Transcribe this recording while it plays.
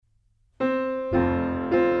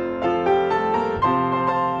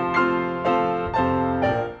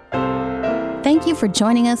you for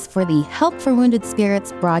joining us for the Help for Wounded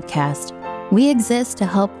Spirits broadcast. We exist to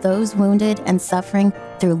help those wounded and suffering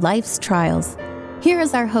through life's trials. Here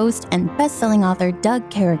is our host and best-selling author,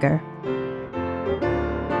 Doug Carriger.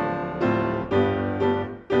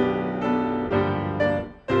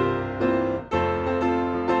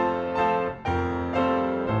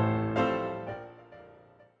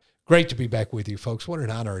 Great to be back with you, folks. What an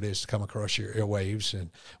honor it is to come across your airwaves. And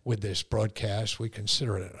with this broadcast, we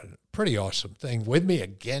consider it a pretty awesome thing. With me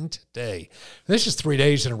again today. This is 3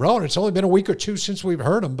 days in a row, and it's only been a week or two since we've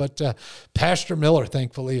heard him. But Pastor Miller,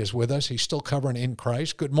 thankfully, is with us. He's still covering In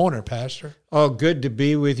Christ. Good morning, Pastor. Oh, good to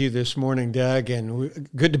be with you this morning, Doug, and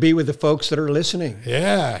good to be with the folks that are listening.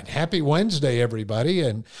 Yeah, happy Wednesday, everybody.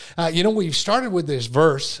 And, we've started with this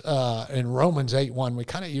verse in Romans 8:1. We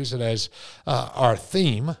kind of use it as our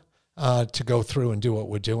theme. To go through and do what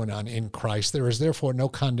we're doing on In Christ. There is therefore no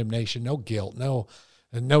condemnation, no guilt, no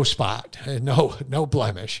spot, no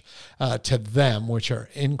blemish to them which are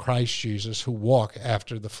in Christ Jesus, who walk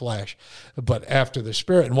after the flesh, but after the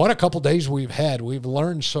Spirit. And what a couple days we've had. We've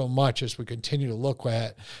learned so much as we continue to look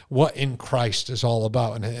at what In Christ is all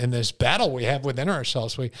about. And in this battle we have within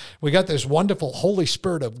ourselves, we got this wonderful Holy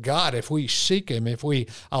Spirit of God. If we seek Him, if we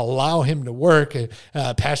allow Him to work,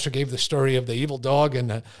 Pastor gave the story of the evil dog and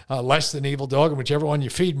the less than evil dog, and whichever one you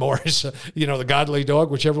feed more is, the godly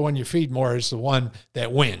dog, whichever one you feed more is the one that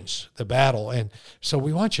wins the battle. And so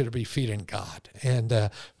we want you to be feeding God and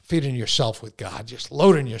feeding yourself with God, just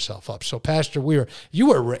loading yourself up. So, Pastor, you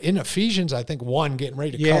were in Ephesians, I think, 1, getting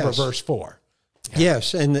ready to cover verse 4. Yeah.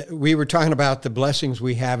 Yes, and we were talking about the blessings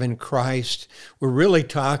we have in Christ. We're really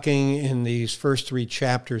talking in these first 3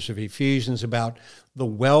 chapters of Ephesians about the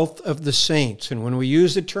wealth of the saints. And when we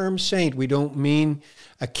use the term saint, we don't mean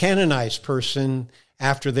a canonized person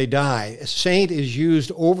after they die. A saint is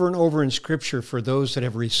used over and over in Scripture for those that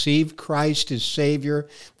have received Christ as Savior.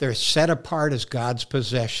 They're set apart as God's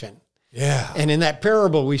possession. Yeah. And in that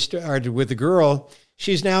parable we started with the girl,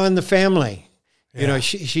 she's now in the family. Yeah.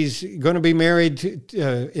 She's going to be married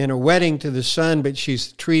in a wedding to the Son, but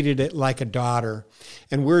she's treated it like a daughter.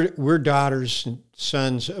 And we're daughters and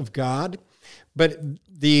sons of God. But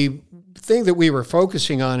the thing that we were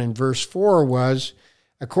focusing on in verse 4 was,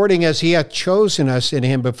 according as He hath chosen us in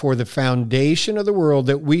Him before the foundation of the world,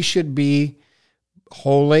 that we should be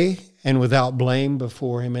holy and without blame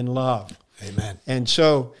before Him in love. Amen. And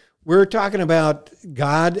so we're talking about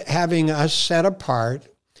God having us set apart,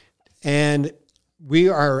 and we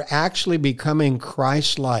are actually becoming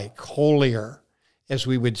Christ-like, holier, as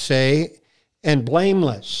we would say, and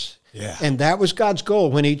blameless. Yeah. And that was God's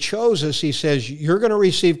goal. When He chose us, He says, you're going to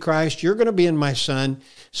receive Christ, you're going to be in my Son,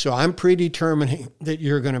 so I'm predetermining that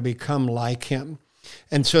you're going to become like Him.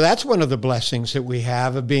 And so that's one of the blessings that we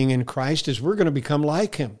have of being in Christ, is we're going to become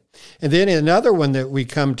like Him. And then another one that we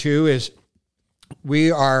come to is we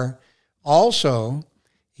are also,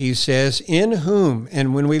 he says, in whom.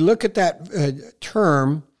 And when we look at that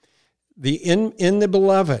term, the in the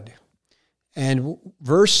beloved, and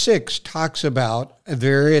verse 6 talks about,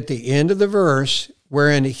 there at the end of the verse,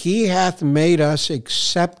 wherein He hath made us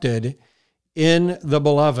accepted in the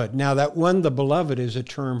beloved. Now that one, the beloved, is a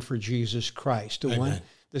term for Jesus Christ, the Amen. one,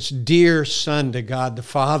 this dear Son to God the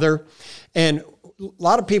Father. And a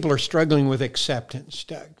lot of people are struggling with acceptance,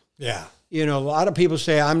 Doug. Yeah. A lot of people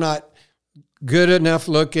say, I'm not good enough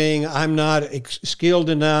looking, I'm not skilled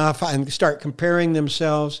enough, and start comparing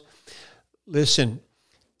themselves. Listen,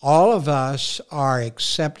 all of us are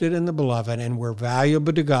accepted in the beloved, and we're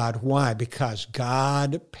valuable to God. Why? Because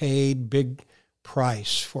God paid big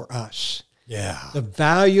price for us. Yeah. The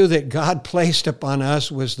value that God placed upon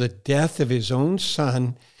us was the death of His own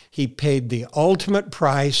Son. He paid the ultimate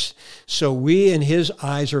price, so we in His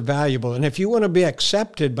eyes are valuable. And if you want to be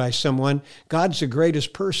accepted by someone, God's the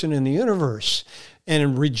greatest person in the universe.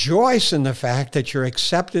 And rejoice in the fact that you're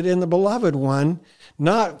accepted in the beloved one,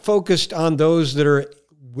 not focused on those that are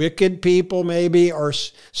wicked people maybe, or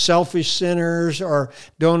selfish sinners, or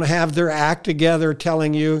don't have their act together,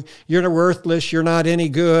 telling you you're worthless, you're not any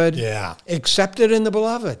good. Yeah. Accepted in the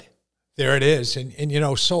beloved. There it is.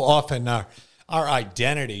 And so often our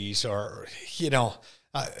identities are,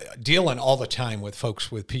 dealing all the time with folks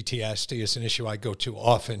with PTSD is an issue I go to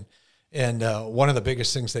often. And one of the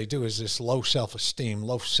biggest things they do is this low self-esteem,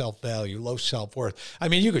 low self-value, low self-worth. I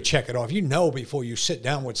mean, you could check it off. Before you sit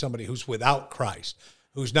down with somebody who's without Christ,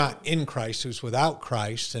 who's not in Christ, who's without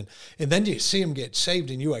Christ, and then you see them get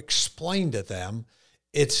saved and you explain to them,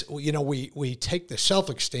 it's, we take the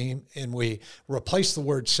self-esteem and we replace the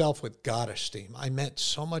word self with God-esteem. I meant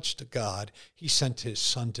so much to God, He sent His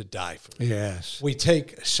Son to die for me. Yes. We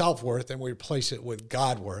take self-worth and we replace it with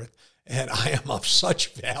God-worth. and I am of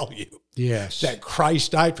such value. Yes. That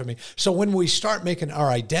Christ died for me. So when we start making our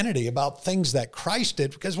identity about things that Christ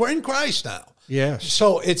did, because we're in Christ now. Yes.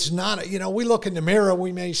 So it's not, we look in the mirror,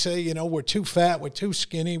 we may say, we're too fat, we're too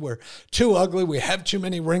skinny, we're too ugly, we have too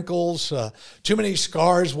many wrinkles, too many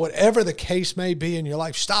scars, whatever the case may be in your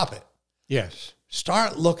life. Stop it. Yes.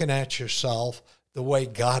 Start looking at yourself the way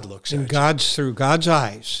God looks at you. Through God's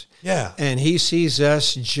eyes. Yeah. And he sees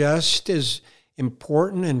us just as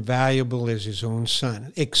important and valuable as his own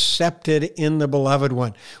son, accepted in the beloved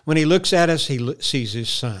one. When he looks at us, he sees his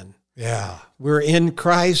son. Yeah. We're in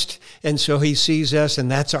Christ, and so he sees us, and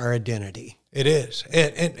that's our identity. It is.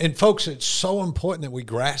 And folks, it's so important that we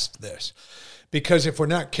grasp this, because if we're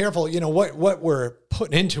not careful, what we're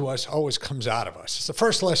putting into us always comes out of us. It's the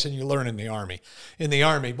first lesson you learn in the Army. In the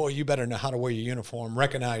Army, boy, you better know how to wear your uniform,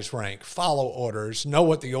 recognize rank, follow orders, know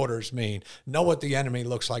what the orders mean, know what the enemy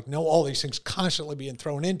looks like, know all these things constantly being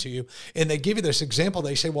thrown into you. And they give you this example.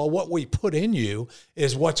 They say, well, what we put in you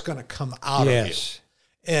is what's going to come out of you.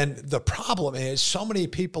 And the problem is so many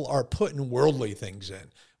people are putting worldly things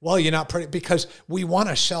in. Well, you're not pretty, because we want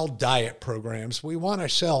to sell diet programs. We want to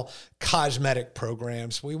sell cosmetic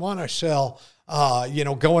programs. We want to sell,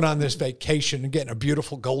 going on this vacation and getting a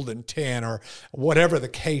beautiful golden tan or whatever the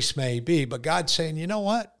case may be. But God's saying, you know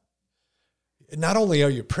what? Not only are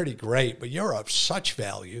you pretty great, but you're of such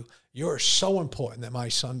value. You're so important that my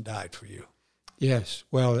son died for you. Yes.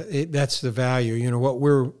 Well, that's the value. What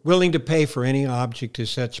we're willing to pay for any object is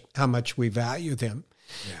such how much we value them.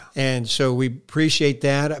 Yeah. And so we appreciate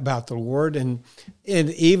that about the Lord and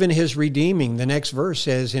even his redeeming. The next verse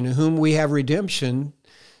says, in whom we have redemption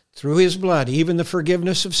through his blood, even the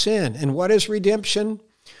forgiveness of sin. And what is redemption?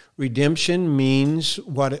 Redemption means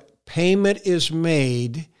what payment is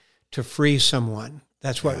made to free someone.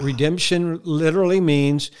 That's what redemption literally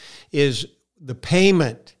means, is the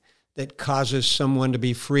payment that causes someone to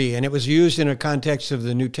be free. And it was used in a context of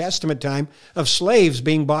the New Testament time of slaves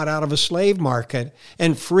being bought out of a slave market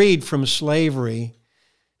and freed from slavery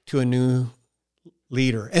to a new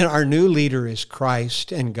leader. And our new leader is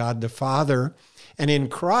Christ and God the Father. And in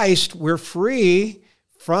Christ, we're free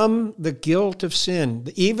from the guilt of sin,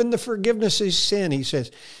 even the forgiveness of sin. He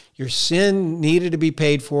says, your sin needed to be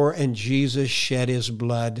paid for, and Jesus shed his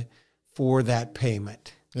blood for that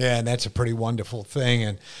payment. Yeah, and that's a pretty wonderful thing.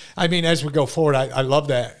 And I mean, as we go forward, I love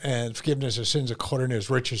that. And forgiveness of sins according to his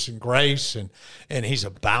riches and grace, and he's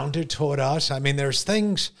abounded toward us. I mean, there's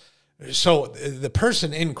things. So the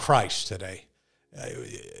person in Christ today,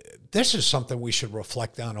 this is something we should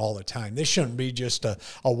reflect on all the time. This shouldn't be just a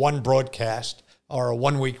one broadcast or a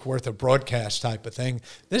 1 week worth of broadcast type of thing.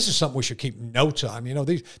 This is something we should keep notes on.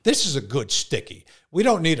 This is a good sticky. We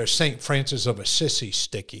don't need a St. Francis of Assisi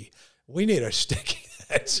sticky. We need a sticky.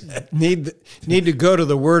 Need to go to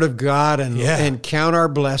the Word of God and count our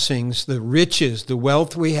blessings, the riches, the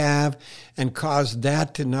wealth we have, and cause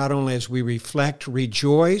that to not only, as we reflect,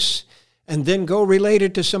 rejoice, and then go relate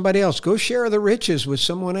it to somebody else. Go share the riches with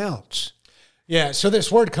someone else. Yeah, so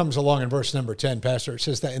this word comes along in verse number 10, Pastor. It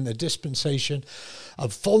says that in the dispensation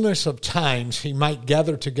of fullness of times, he might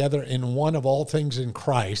gather together in one of all things in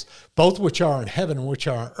Christ, both which are in heaven and which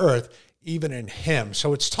are on earth, even in him.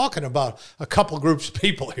 So it's talking about a couple groups of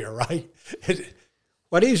people here, right?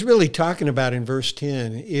 What he's really talking about in verse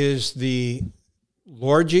 10 is the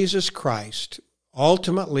Lord Jesus Christ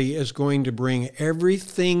ultimately is going to bring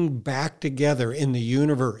everything back together in the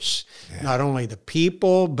universe. Yeah. Not only the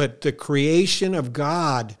people, but the creation of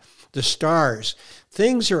God, the stars.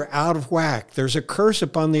 Things are out of whack. There's a curse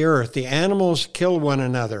upon the earth. The animals kill one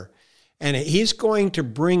another. And he's going to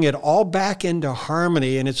bring it all back into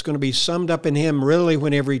harmony, and it's going to be summed up in him really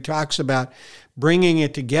whenever he talks about bringing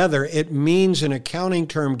it together. It means, in accounting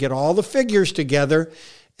term, get all the figures together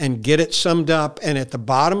and get it summed up. And at the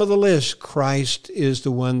bottom of the list, Christ is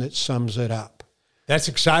the one that sums it up. That's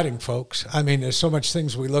exciting, folks. I mean, there's so much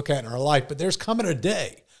things we look at in our life, but there's coming a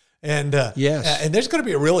day. And yes, and there's going to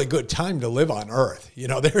be a really good time to live on earth.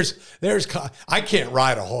 I can't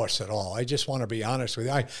ride a horse at all. I just want to be honest with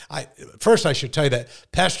you. First I should tell you that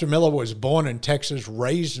Pastor Miller was born in Texas,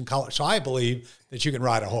 raised in Colorado, so I believe that you can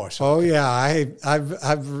ride a horse. Oh yeah,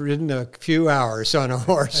 I've ridden a few hours on a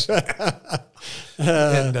horse.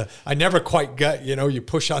 And I never quite got, you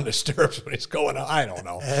push on the stirrups when it's going on. I don't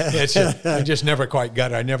know. I just never quite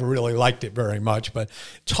got it. I never really liked it very much. But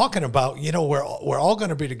talking about, we're all going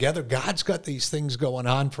to be together. God's got these things going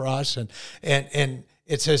on for us. And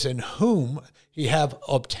it says, in whom he have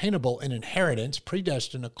obtainable an inheritance,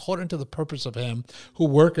 predestined according to the purpose of him who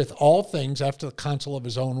worketh all things after the counsel of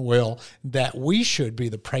his own will, that we should be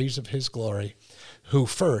the praise of his glory, who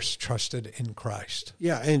first trusted in Christ.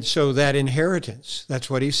 Yeah, and so that inheritance, that's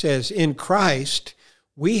what he says. In Christ,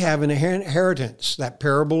 we have an inheritance. That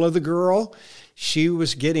parable of the girl, she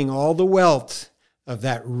was getting all the wealth of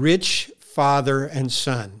that rich father and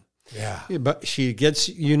son. Yeah. But she gets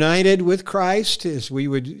united with Christ, as we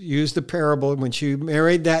would use the parable. When she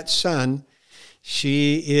married that son,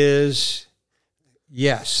 she is,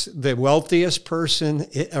 yes, the wealthiest person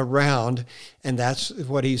around. And that's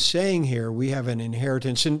what he's saying here. We have an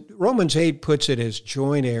inheritance. And Romans 8 puts it as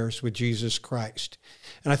joint heirs with Jesus Christ.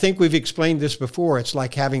 And I think we've explained this before. It's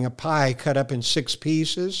like having a pie cut up in 6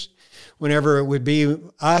 pieces. Whenever it would be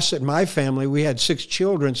us and my family, we had 6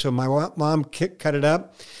 children, so my mom cut it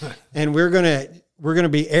up, and we're gonna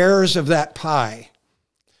be heirs of that pie.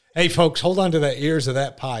 Hey, folks, hold on to the ears of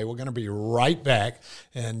that pie. We're going to be right back,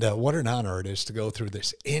 and what an honor it is to go through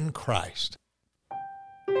this in Christ.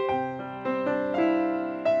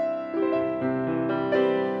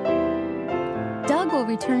 Doug will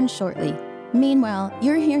return shortly. Meanwhile,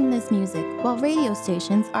 you're hearing this music while radio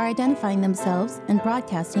stations are identifying themselves and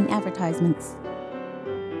broadcasting advertisements.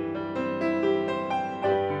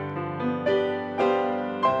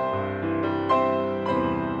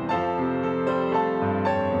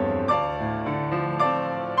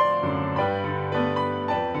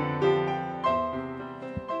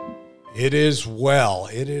 It is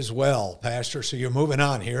well, Pastor. So you're moving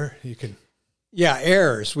on here. You can... Yeah,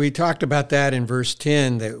 heirs. We talked about that in verse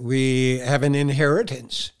 10, that we have an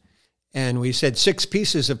inheritance. And we said 6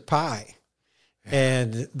 pieces of pie.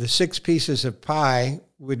 And the 6 pieces of pie,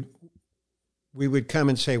 we would come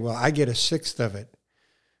and say, well, I get a sixth of it.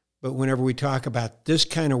 But whenever we talk about this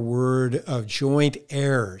kind of word of joint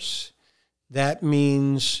heirs, that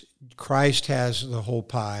means Christ has the whole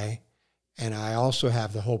pie, and I also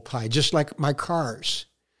have the whole pie, just like my cars.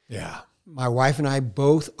 Yeah. My wife and I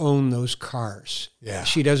both own those cars. Yeah.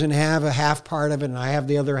 She doesn't have a half part of it, and I have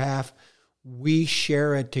the other half. We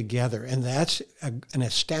share it together, and that's an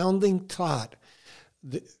astounding thought.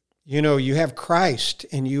 You know, you have Christ,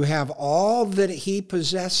 and you have all that he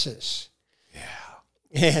possesses.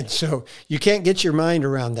 Yeah. And so you can't get your mind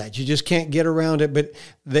around that. You just can't get around it, but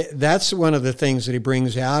that's one of the things that he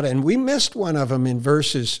brings out, and we missed one of them in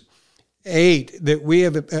verses 8, that we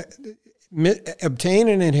have obtain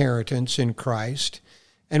an inheritance in Christ,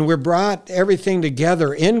 and we're brought everything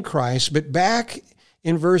together in Christ. But back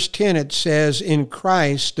in verse 10, it says, in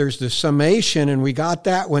Christ, there's the summation, and we got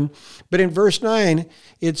that one. But in verse 9,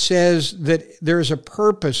 it says that there's a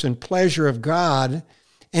purpose and pleasure of God,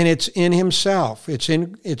 and it's in himself. It's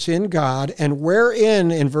in God, and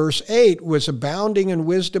wherein, in verse 8, was abounding in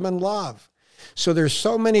wisdom and love. So there's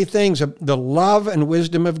so many things. The love and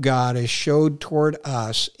wisdom of God is showed toward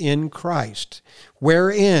us in Christ.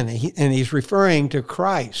 Wherein, and he's referring to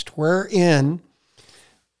Christ, wherein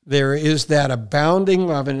there is that abounding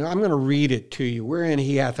love. And I'm going to read it to you. Wherein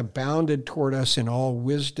he hath abounded toward us in all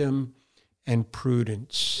wisdom and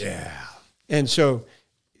prudence. Yeah. And so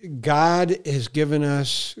God has given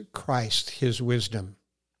us Christ, his wisdom.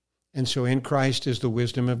 And so in Christ is the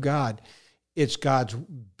wisdom of God. It's God's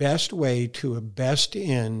best way to a best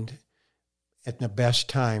end at the best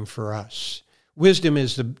time for us. Wisdom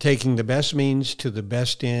is taking the best means to the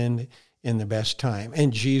best end in the best time.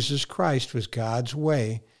 And Jesus Christ was God's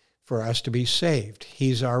way for us to be saved.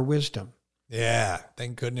 He's our wisdom. Yeah,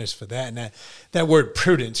 thank goodness for that. And that word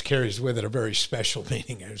prudence carries with it a very special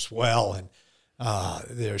meaning as well. And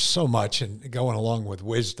there's so much going along with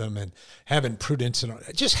wisdom and having prudence and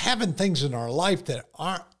just having things in our life that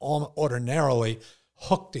aren't ordinarily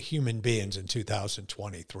hooked to human beings in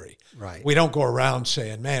 2023. Right. We don't go around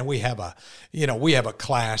saying, man, we have a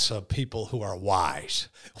class of people who are wise.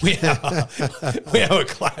 We have a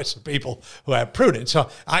class of people who have prudence. So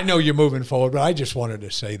I know you're moving forward, but I just wanted to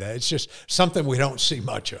say that. It's just something we don't see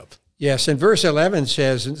much of. Yes, and verse 11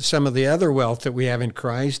 says some of the other wealth that we have in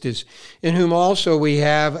Christ is, in whom also we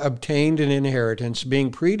have obtained an inheritance, being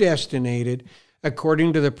predestinated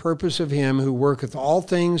according to the purpose of him who worketh all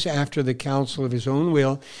things after the counsel of his own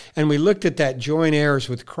will. And we looked at that joint heirs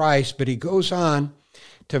with Christ, but he goes on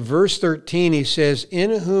to verse 13. He says,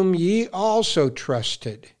 in whom ye also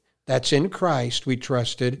trusted. That's in Christ we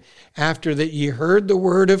trusted, after that ye heard the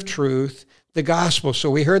word of truth, the gospel. So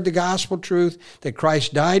we heard the gospel truth that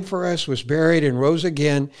Christ died for us, was buried, and rose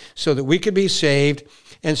again so that we could be saved.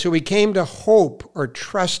 And so we came to hope or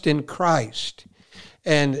trust in Christ.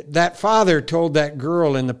 And that father told that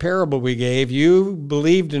girl in the parable we gave, you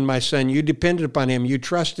believed in my son, you depended upon him, you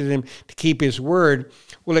trusted him to keep his word.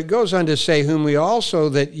 Well, it goes on to say, whom we also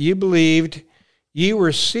that you believed, ye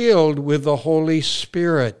were sealed with the Holy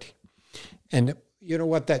Spirit. And you know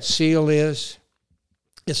what that seal is?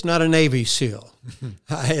 It's not a Navy SEAL.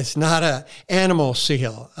 It's not an animal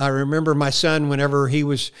seal. I remember my son, whenever he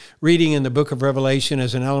was reading in the book of Revelation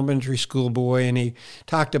as an elementary school boy, and he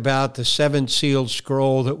talked about the 7 sealed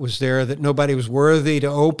scroll that was there that nobody was worthy to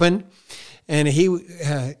open. And he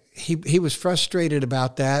was frustrated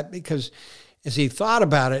about that because as he thought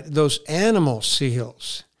about it, those animal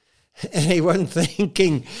seals, and he wasn't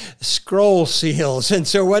thinking scroll seals. And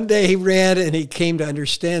so one day he read and he came to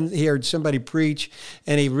understand, he heard somebody preach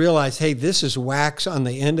and he realized, hey, this is wax on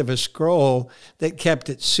the end of a scroll that kept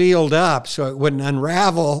it sealed up so it wouldn't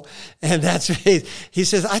unravel. And that's, he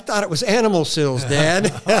says, I thought it was animal seals,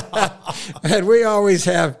 Dad. And we always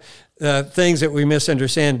have things that we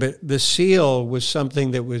misunderstand, but the seal was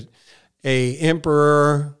something that was a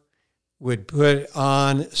emperor would put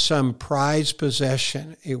on some prized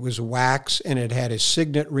possession. It was wax, and it had a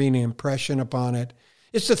signet ring impression upon it.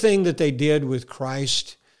 It's the thing that they did with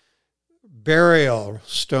Christ's burial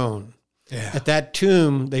stone. Yeah. At that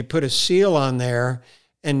tomb, they put a seal on there,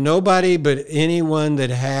 and nobody but anyone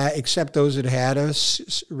that had, except those that had a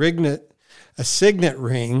signet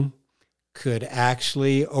ring, could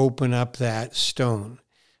actually open up that stone.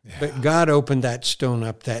 Yeah. But God opened that stone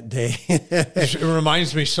up that day. It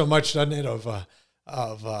reminds me so much, doesn't it, of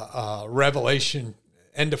Revelation,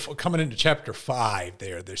 coming into chapter 5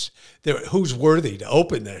 there. Who's worthy to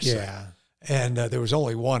open this? Yeah. And there was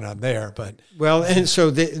only one on there. But well, and so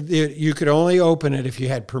you could only open it if you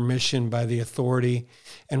had permission by the authority.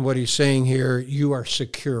 And what he's saying here, you are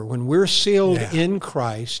secure. When we're sealed in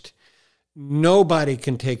Christ, nobody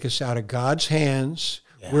can take us out of God's hands.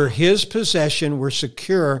 Yeah. We're his possession, we're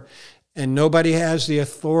secure, and nobody has the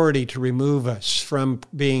authority to remove us from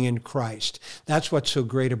being in Christ. That's what's so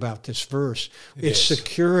great about this verse. It's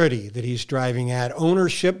security that he's driving at.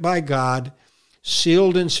 Ownership by God,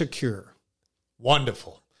 sealed and secure.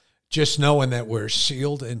 Wonderful. Just knowing that we're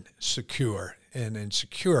sealed and secure and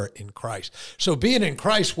secure in Christ. So being in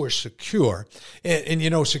Christ, we're secure. And you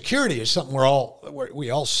know, security is something we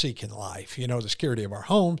all seek in life. You know, the security of our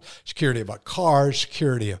homes, security of our cars,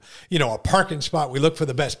 security of, you know, a parking spot. We look for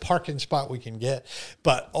the best parking spot we can get.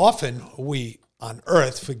 But often we on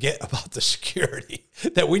earth forget about the security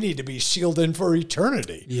that we need to be sealed in for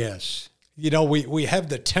eternity. Yes. You know, we have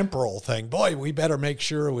the temporal thing. Boy, we better make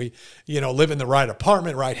sure we, you know, live in the right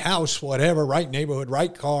apartment, right house, whatever, right neighborhood,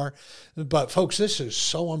 right car. But folks, this is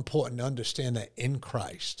so important to understand that in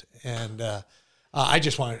Christ. And I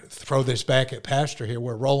just want to throw this back at Pastor here.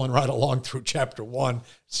 We're rolling right along through chapter 1.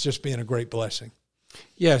 It's just being a great blessing.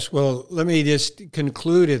 Yes, well, let me just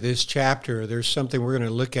conclude this chapter. There's something we're going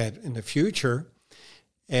to look at in the future.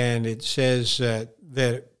 And it says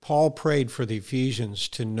that Paul prayed for the Ephesians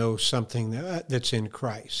to know something that's in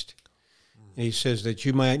Christ. And he says that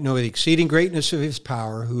you might know the exceeding greatness of his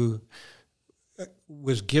power, who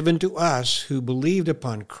was given to us who believed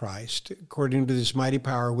upon Christ, according to this mighty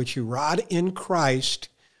power which he wrought in Christ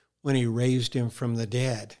when he raised him from the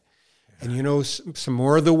dead. And you know, some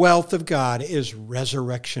more of the wealth of God is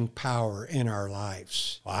resurrection power in our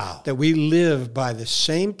lives. Wow. That we live by the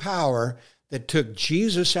same power that took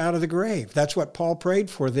Jesus out of the grave. That's what Paul prayed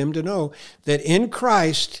for them to know, that in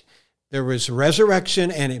Christ there was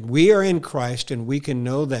resurrection, and we are in Christ, and we can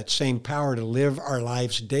know that same power to live our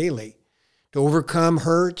lives daily, to overcome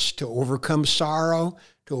hurts, to overcome sorrow,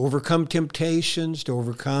 to overcome temptations, to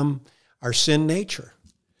overcome our sin nature.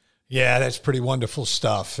 Yeah, that's pretty wonderful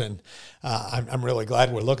stuff, and I'm really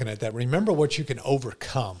glad we're looking at that. Remember what you can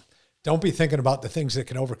overcome. Don't be thinking about the things that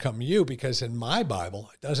can overcome you, because in my Bible,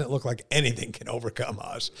 it doesn't look like anything can overcome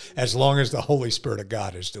us as long as the Holy Spirit of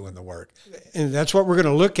God is doing the work. And that's what we're going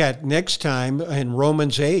to look at next time in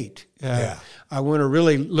Romans 8. I want to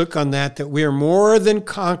really look on that we are more than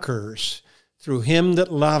conquerors through him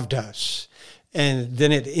that loved us. And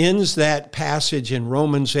then it ends that passage in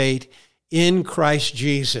Romans 8, in Christ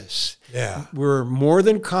Jesus. Yeah. We're more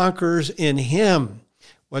than conquerors in him.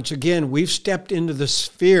 Once again, we've stepped into the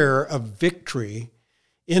sphere of victory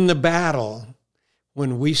in the battle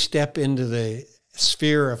when we step into the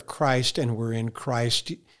sphere of Christ and we're in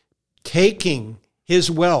Christ, taking his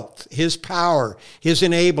wealth, his power, his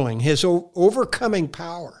enabling, his overcoming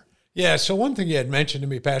power. Yeah, so one thing you had mentioned to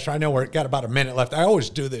me, Pastor, I know we've got about a minute left. I always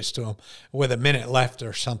do this to him with a minute left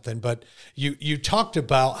or something, but you talked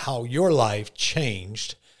about how your life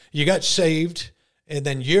changed. You got saved, and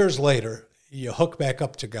then years later, you hook back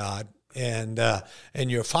up to God, and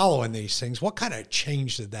you're following these things, what kind of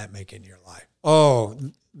change did that make in your life? Oh,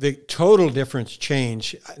 the total difference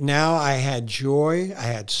change. Now I had joy. I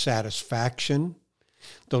had satisfaction.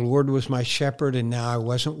 The Lord was my shepherd, and now I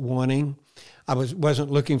wasn't wanting. I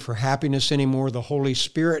wasn't looking for happiness anymore. The Holy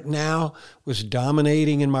Spirit now was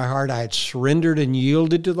dominating in my heart. I had surrendered and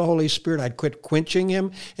yielded to the Holy Spirit. I'd quit quenching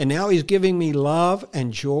him, and now he's giving me love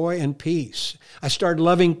and joy and peace. I started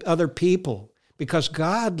loving other people because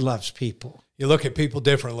God loves people. You look at people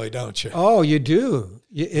differently, don't you? Oh, you do.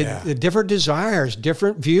 Different desires,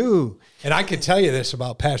 different view. And I can tell you this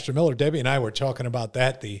about Pastor Miller. Debbie and I were talking about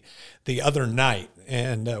that the other night,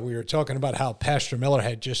 and we were talking about how Pastor Miller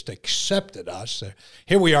had just accepted us.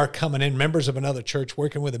 Here we are coming in, members of another church,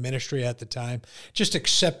 working with a ministry at the time, just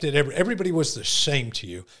accepted. Everybody was the same to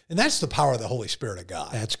you. And that's the power of the Holy Spirit of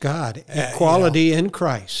God. That's God. Equality in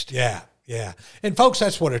Christ. Yeah. Yeah. And folks,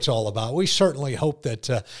 that's what it's all about. We certainly hope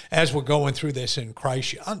that as we're going through this in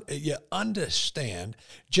Christ, you understand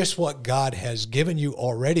just what God has given you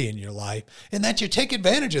already in your life, and that you take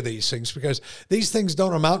advantage of these things, because these things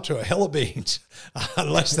don't amount to a hill of beans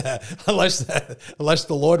unless the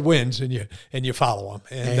Lord wins and you follow him.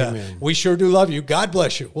 And we sure do love you. God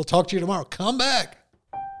bless you. We'll talk to you tomorrow. Come back.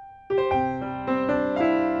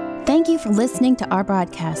 Thank you for listening to our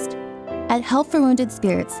broadcast. At Help for Wounded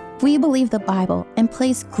Spirits, we believe the Bible and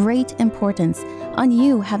place great importance on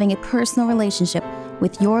you having a personal relationship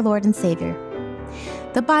with your Lord and Savior.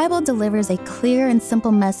 The Bible delivers a clear and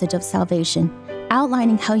simple message of salvation,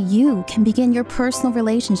 outlining how you can begin your personal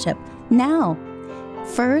relationship now.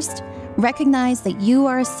 First, recognize that you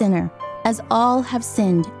are a sinner, as all have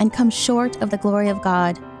sinned and come short of the glory of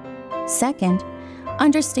God. Second,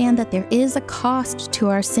 understand that there is a cost to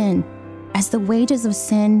our sin, as the wages of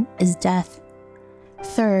sin is death.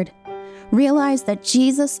 Third, realize that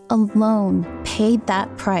Jesus alone paid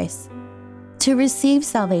that price. To receive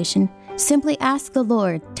salvation, simply ask the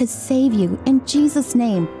Lord to save you in Jesus'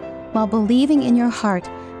 name, while believing in your heart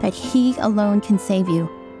that He alone can save you,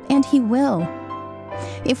 and He will.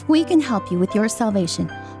 If we can help you with your salvation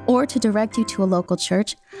or to direct you to a local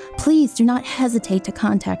church, please do not hesitate to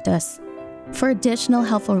contact us. For additional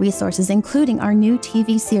helpful resources, including our new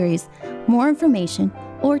TV series, more information,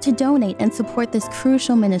 or to donate and support this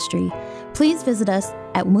crucial ministry, please visit us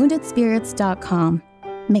at woundedspirits.com.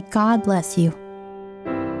 May God bless you.